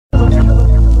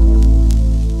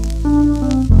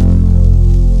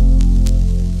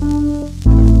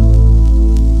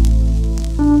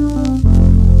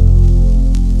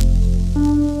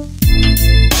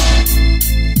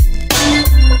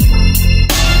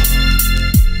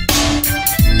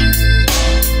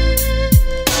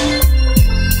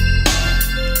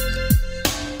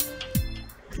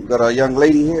got a young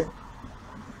lady here.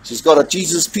 She's got a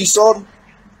Jesus piece on.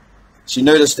 She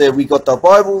noticed that we got the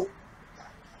Bible.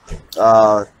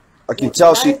 I can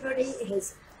tell she... Nobody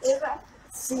has ever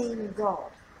seen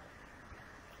God.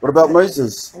 What about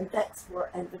Moses? And that's what,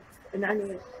 and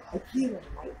only a human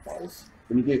made those.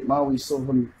 When you get Maui, saw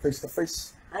him face to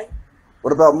face. Eh?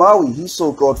 What about Maui? He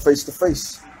saw God face to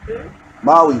face. Who?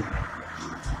 Maui.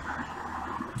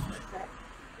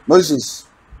 Moses.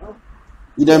 Oh.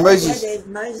 You know Moses? Yeah,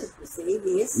 Moses was there,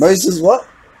 yes. Moses what?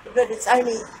 But it's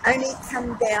only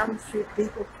come down through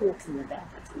people talking about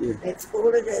it. Yeah. That's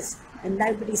all it is. And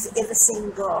nobody's ever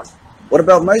seen God. What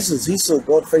about Moses? He saw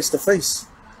God face to face.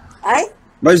 Eh?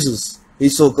 Moses, he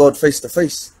saw God face to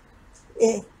face.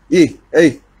 Yeah. Yeah,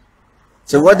 hey.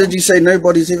 So why did you say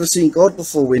nobody's ever seen God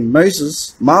before when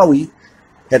Moses, Maui,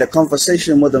 had a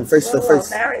conversation with him face to face?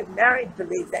 Married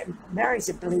believe that. Married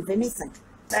to believe anything.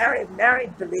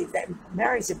 Married believe that.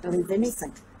 Married to believe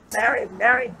anything.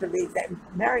 Married believe that.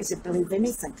 Married to believe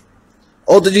anything.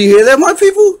 Oh, did you hear that, my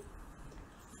people?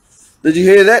 Did you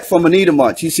hear that from an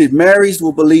Edomite? He said marrieds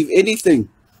will believe anything.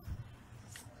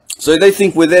 So they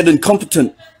think we're that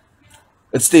incompetent.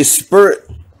 It's their spirit.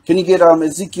 Can you get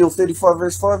Ezekiel 35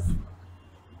 verse 5?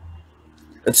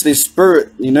 It's their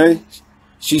spirit, you know.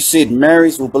 She said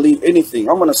marrieds will believe anything.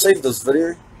 I'm going to save this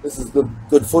video. This is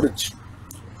good footage.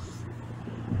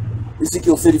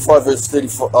 Ezekiel 35 verse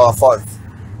 5.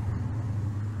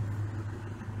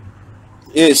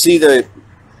 Yeah, see that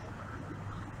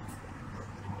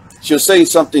she was saying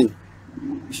something.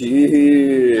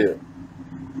 Yeah.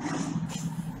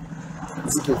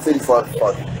 Ezekiel 35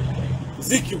 5.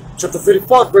 Ezekiel chapter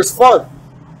 35 verse 5.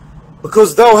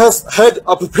 Because thou hast had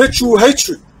a perpetual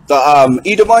hatred. The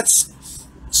Edomites,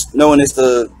 known as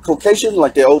the Caucasian,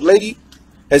 like their old lady,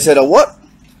 has had a what?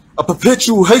 A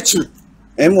perpetual hatred.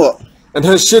 And what? And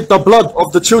has shed the blood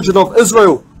of the children of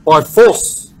Israel by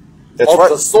force. That's of right.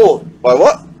 the sword. By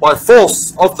what? By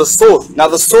force of the sword. Now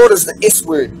the sword is the S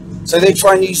word. So they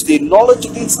try and use their knowledge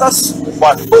against us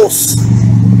by force.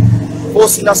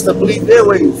 Forcing us to believe their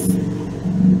ways.